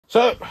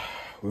So,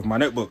 with my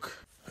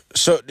notebook.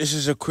 So, this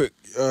is a quick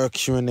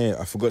Q&A.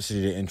 I forgot to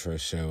do the intro,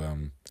 so,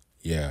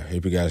 yeah,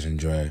 hope you guys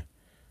enjoy.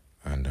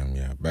 And,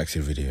 yeah, back to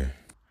the video.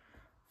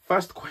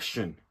 First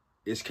question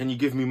is, can you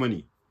give me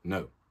money?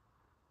 No.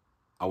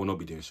 I will not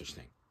be doing such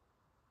thing.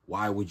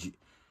 Why would you...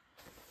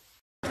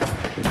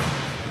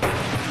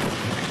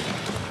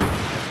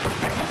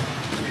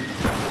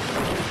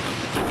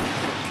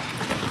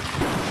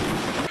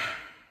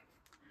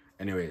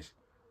 Anyways,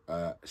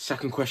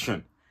 second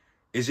question.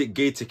 Is it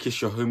gay to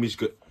kiss your homies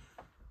good?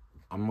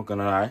 I'm not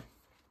gonna lie.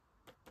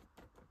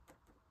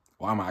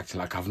 Why am I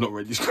acting like I've not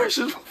read these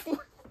questions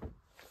before?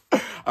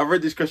 I've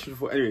read these questions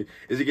before. Anyway,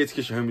 is it gay to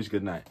kiss your homies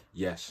good night?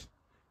 Yes.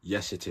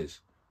 Yes, it is.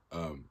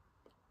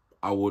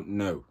 I would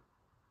no.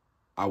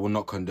 I will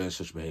not condone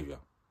such behavior.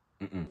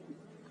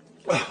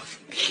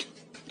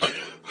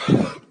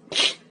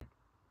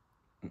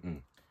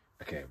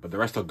 Okay, but the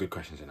rest are good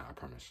questions in it, I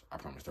promise. I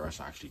promise. The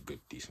rest are actually good,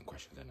 decent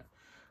questions in it.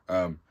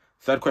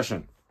 Third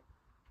question.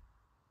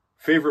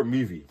 Favorite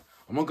movie?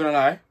 I'm not gonna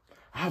lie.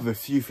 I have a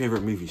few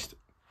favorite movies.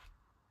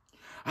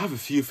 I'm gonna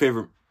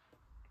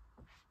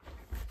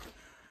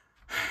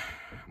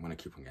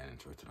keep on getting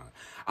into it tonight.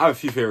 I have a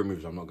few favorite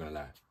movies, I'm not gonna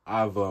lie. I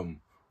have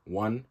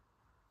one.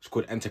 It's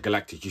called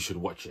Intergalactic. You should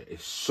watch it.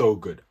 It's so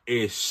good.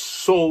 It's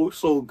so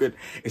good.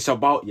 It's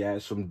about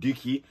some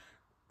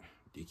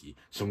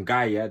some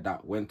guy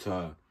that went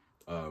to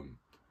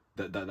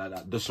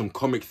that does some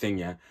comic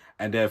thing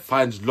and then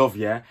finds love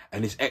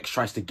and his ex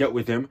tries to get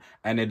with him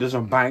and it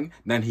doesn't bang.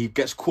 Then he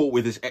gets caught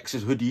with his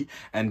ex's hoodie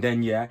and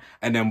then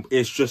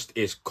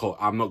it's cool.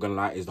 I'm not gonna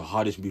lie, it's the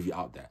hardest movie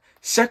out there.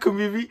 Second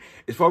movie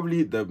is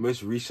probably the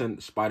most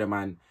recent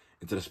Spider-Man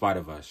Into the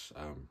Spider-Verse.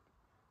 I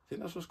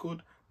think that's what's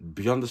called.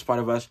 Beyond the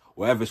Spider-Verse,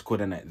 whatever it's called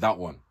in it. That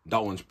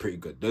one's pretty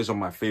good. Those are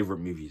my favorite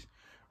movies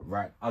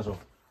as of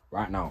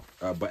right now.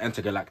 But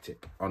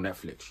Intergalactic on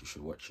Netflix, you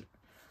should watch it.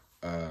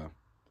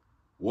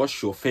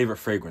 What's your favorite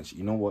fragrance?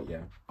 You know what?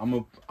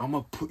 I'm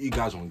gonna put you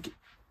guys on.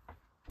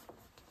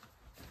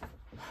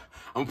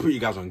 I'm gonna put you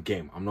guys on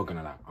game. I'm not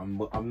gonna lie. I'm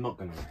not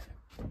gonna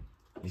lie.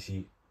 You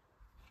see,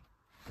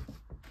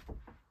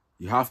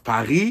 you have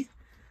Paris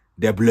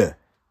des Bleus.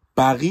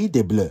 Paris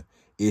des Bleus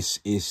is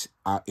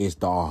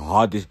the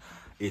hardest.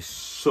 It's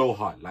so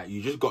hard. Like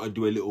you just gotta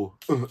do a little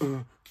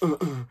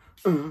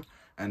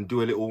and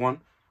do a little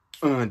one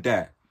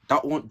there.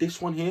 That one,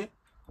 this one here.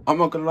 I'm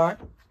not gonna lie.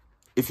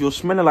 If you're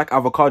smelling like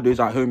avocados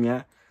at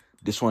home,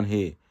 this one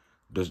here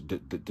does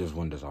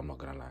wonders, I'm not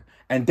gonna lie.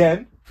 And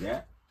then,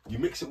 you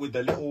mix it with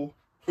the little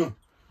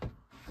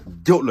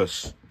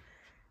guiltless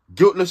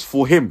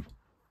for him.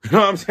 You know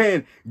what I'm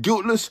saying?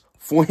 Guiltless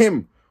for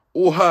him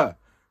or her,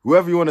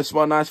 whoever you want to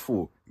smell nice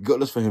for.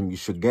 Guiltless for him. You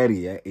should get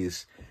it.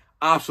 It's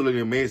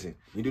absolutely amazing.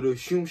 You do the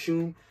shoom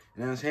shoom.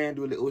 You know what I'm saying?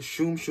 Do a little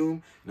shoom shoom. You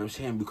know what I'm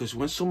saying? Because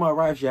when someone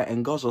arrives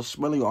and girls are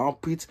smelling your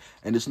armpits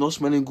and it's not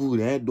smelling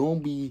good,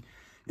 don't be.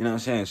 You know what I'm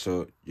saying?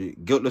 So,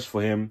 Guiltless for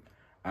him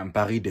and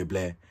Paris des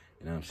Bleus,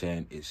 you know what I'm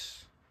saying?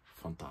 It's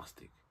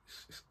fantastic.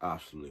 It's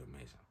absolutely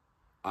amazing.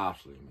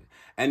 Absolutely amazing.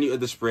 Any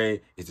other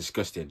spray is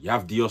disgusting. You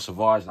have Dior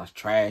Sauvage, that's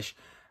trash.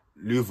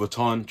 Louis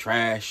Vuitton,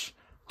 trash.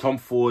 Tom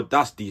Ford,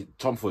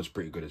 Tom Ford's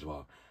pretty good as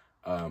well.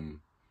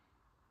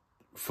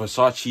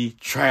 Versace,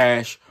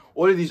 trash.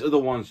 All of these other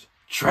ones,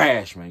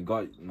 trash, man.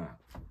 God, nah.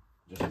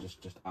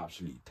 Just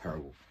absolutely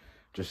terrible.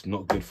 Just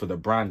not good for the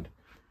brand.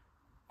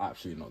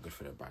 Absolutely not good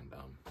for the brand.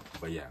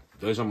 But yeah,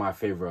 those are my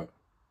favorite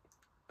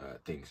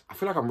things. I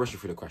feel like I'm rushing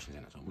through the questions,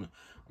 so I'm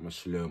gonna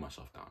slow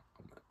myself down.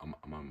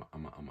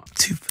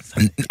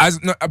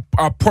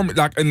 I promise.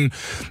 Like, and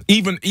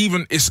even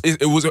it's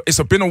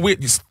been a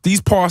weird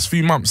these past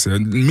few months,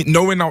 and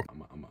knowing out.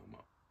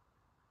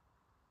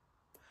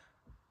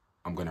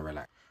 I'm gonna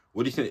relax.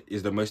 What do you think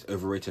is the most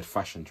overrated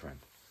fashion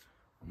trend?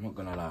 I'm not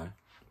gonna lie.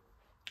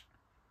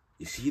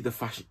 You see the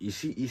fashion. You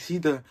see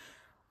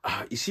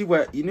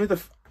where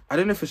I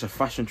don't know if it's a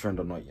fashion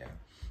trend or not yet.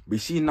 But you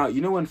see now,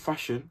 when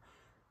fashion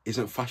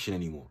isn't fashion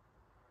anymore.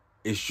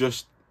 It's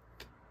just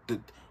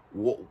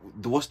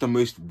what's the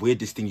most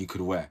weirdest thing you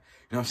could wear?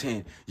 You know what I'm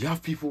saying? You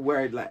have people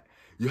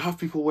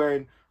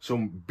wearing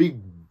some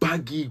big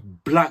baggy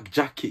black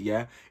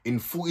jacket, in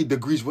 40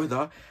 degrees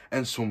weather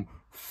and some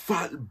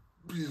fat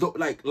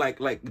like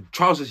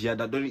trousers,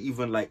 that don't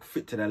even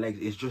fit to their legs.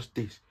 It's just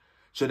this.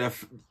 So they're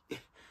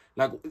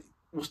like,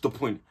 what's the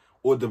point?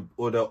 Or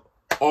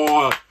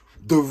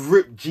the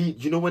ripped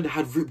jeans, when they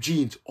had ripped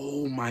jeans?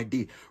 Oh my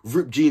day.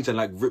 Ripped jeans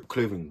and ripped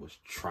clothing was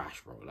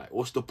trash, bro. Like,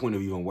 what's the point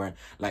of even wearing,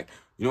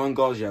 when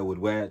girls, would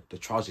wear the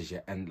trousers,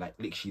 and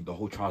literally the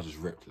whole trousers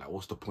ripped. Like,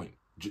 what's the point?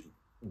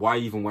 Why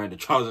even wearing the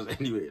trousers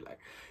anyway? Like,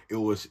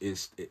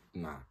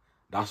 nah.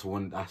 That's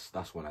one I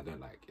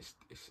don't like.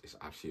 It's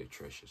absolutely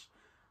atrocious.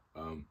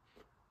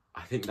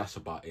 I think that's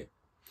about it.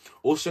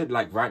 Also,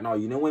 right now,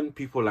 when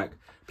people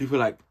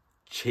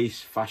chase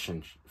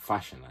fashion,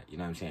 you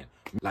know what I'm saying?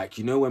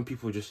 When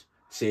people just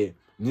say,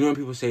 when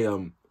people say,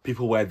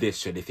 people wear this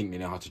so they think they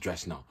know how to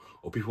dress now.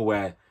 Or people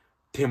wear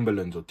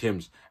Timberlands or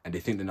Tims and they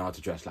think they know how to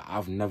dress.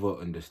 I've never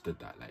understood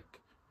that.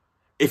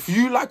 if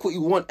you like what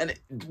you want and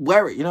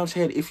wear it, you know what I'm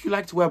saying? If you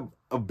like to wear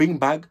a bin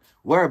bag,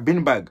 wear a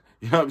bin bag.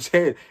 You know what I'm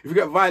saying? If you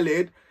get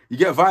violated, you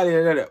get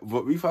violated.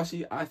 But me,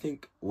 Fassi, I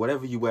think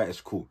whatever you wear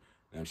is cool.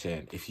 You know what I'm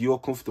saying? If you're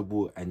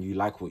comfortable and you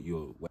like what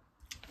you're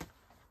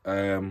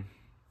wearing.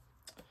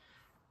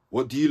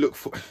 What do you look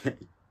for?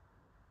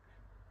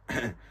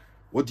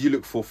 What do you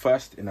look for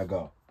first in a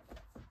girl?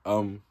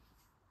 I'm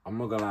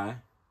not gonna lie.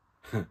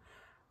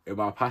 In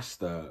my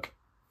past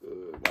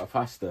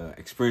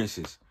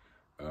experiences,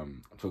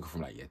 I'm talking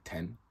from like year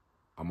 10.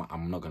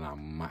 I'm not gonna. I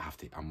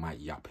might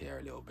yap here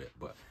a little bit,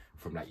 but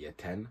from like year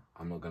 10,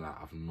 I'm not gonna.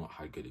 I've not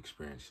had good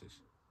experiences.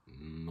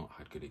 Not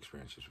had good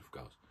experiences with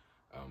girls.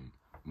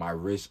 My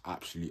wrist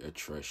absolutely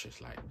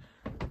atrocious. Like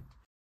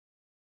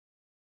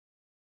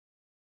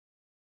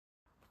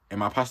in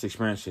my past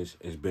experiences,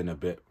 it's been a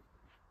bit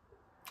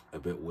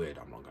weird.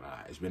 I'm not gonna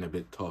lie. It's been a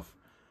bit tough.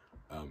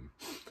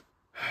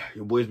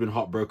 Your boy's been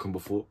heartbroken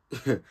before,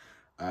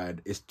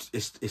 and it's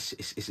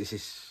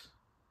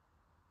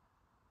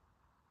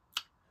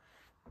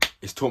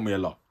taught me a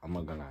lot. I'm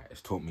not gonna lie.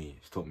 It's taught me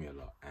a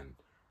lot. And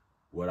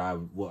what I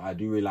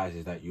do realize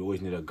is that you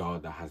always need a girl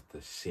that has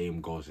the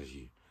same goals as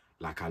you.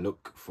 Like I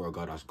look for a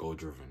girl that's goal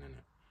driven,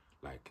 innit?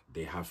 Like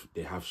they have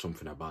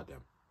something about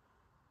them.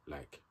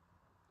 Like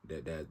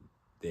they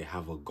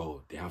have a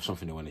goal. They have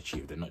something they want to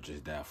achieve. They're not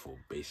just there for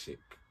basic,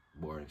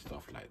 boring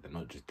stuff. Like they're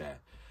not just there.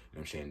 You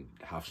know what I'm saying?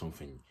 Have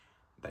something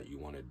that you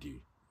want to do.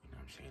 You know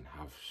what I'm saying?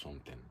 Have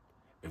something.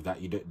 If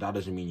that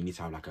doesn't mean you need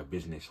to have like a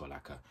business or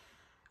like a,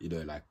 you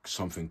know, like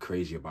something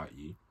crazy about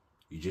you.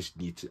 You just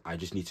need to. I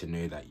just need to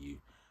know that you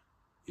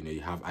know,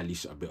 you have at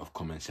least a bit of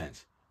common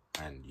sense,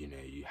 and you know,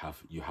 you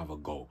have a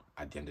goal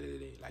at the end of the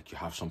day. Like you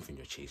have something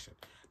you're chasing.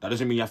 That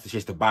doesn't mean you have to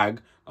chase the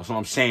bag. That's what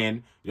I'm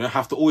saying. You don't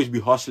have to always be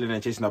hustling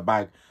and chasing the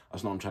bag.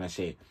 That's not what I'm trying to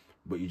say.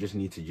 But you just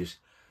need to just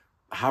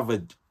have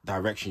a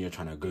direction you're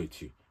trying to go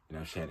to. You know what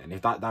I'm saying? And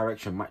if that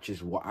direction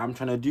matches what I'm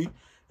trying to do, you know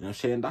what I'm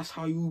saying? That's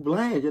how you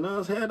blend. You know what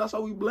I'm saying? That's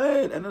how we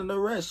blend. And then the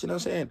rest, you know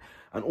what I'm saying?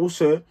 And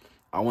also,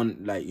 I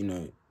want, like, you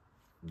know,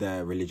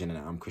 their religion, and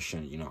I'm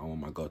Christian. You know, I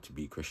want my God to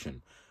be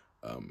Christian.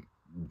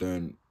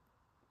 Don't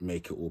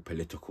make it all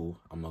political.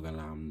 I'm not gonna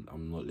lie,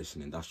 I'm not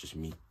listening. That's just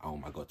me. I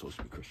want my God to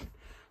also be Christian.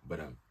 But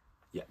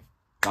yeah,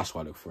 that's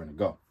what I look for in a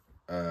girl.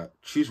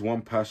 Choose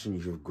one person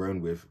you've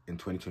grown with in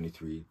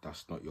 2023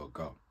 that's not your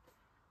girl.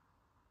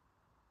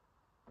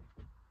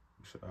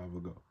 Should I have a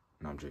go?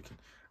 No, I'm joking.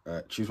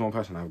 Choose one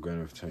person I've grown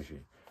with in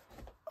 2023.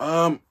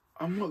 I'm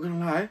not gonna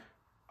lie,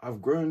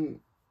 I've grown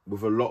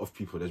with a lot of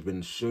people. There's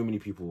been so many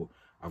people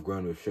I've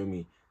grown with, show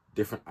me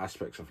different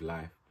aspects of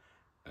life.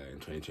 In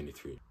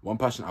 2023, one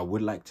person I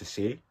would like to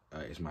say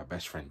is my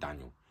best friend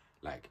Daniel.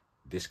 Like,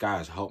 this guy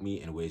has helped me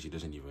in ways he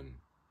doesn't even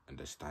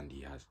understand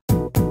he has.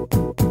 It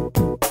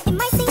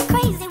might seem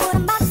crazy what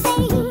I'm about to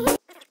say.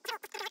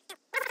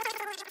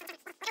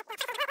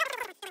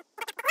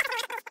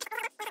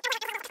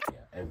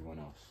 Yeah, everyone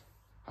else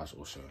has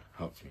also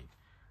helped me.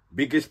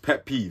 Biggest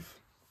pet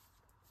peeve.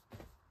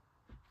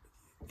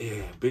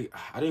 Yeah,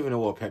 I don't even know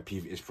what a pet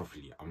peeve is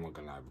properly. I'm not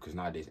gonna lie, because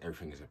nowadays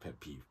everything is a pet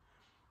peeve.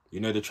 You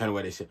know the trend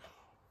where they say,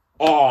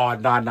 oh,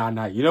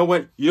 nah. You know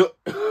what? I'm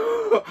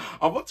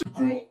about to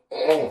go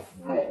off,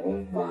 bro.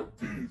 Oh my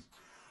days.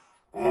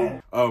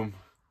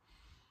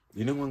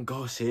 You know when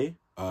girls say,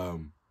 what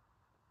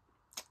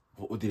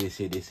do they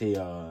say? They say,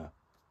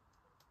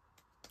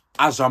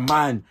 as a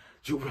man,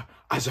 you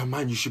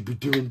should be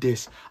doing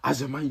this.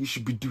 As a man, you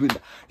should be doing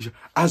that.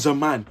 As a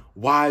man,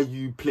 why are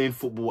you playing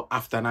football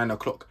after 9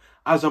 o'clock?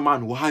 As a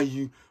man, why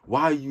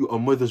are you a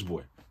mother's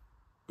boy?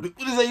 What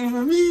does that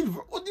even mean,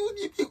 bro? What do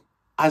you mean?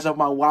 As a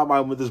man, why am I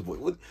a mother's boy?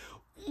 What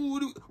do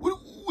you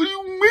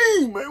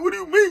mean, man? What do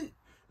you mean? You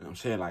know what I'm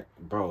saying? Like,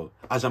 bro,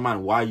 as a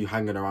man, why are you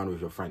hanging around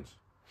with your friends?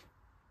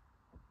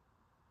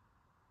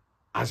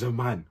 As a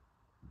man,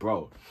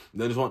 bro.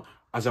 There's one,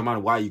 as a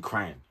man, why are you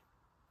crying?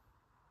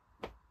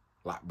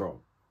 Like, bro.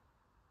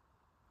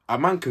 A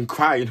man can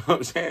cry, you know what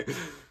I'm saying?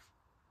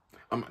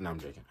 I'm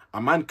joking. A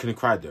man can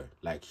cry, though.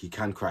 Like, he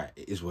can cry.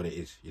 It is what it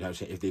is. You know what I'm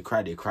saying? If they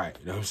cry, they cry.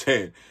 You know what I'm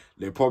saying?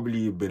 They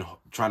probably been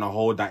trying to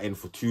hold that in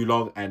for too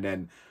long, and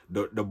then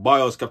the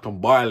boils kept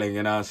on boiling,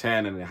 you know what I'm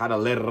saying? And they had to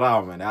let it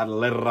out, man. They had to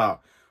let it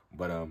out.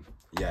 But,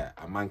 yeah,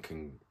 a man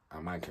can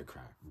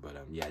cry.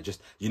 But, yeah,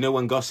 just, you know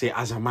when girls say,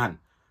 as a man,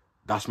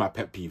 that's my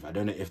pet peeve. I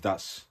don't know if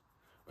that's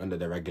under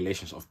the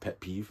regulations of pet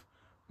peeve.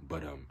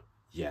 But,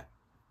 yeah,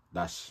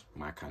 that's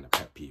my kind of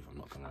pet peeve. I'm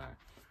not gonna lie.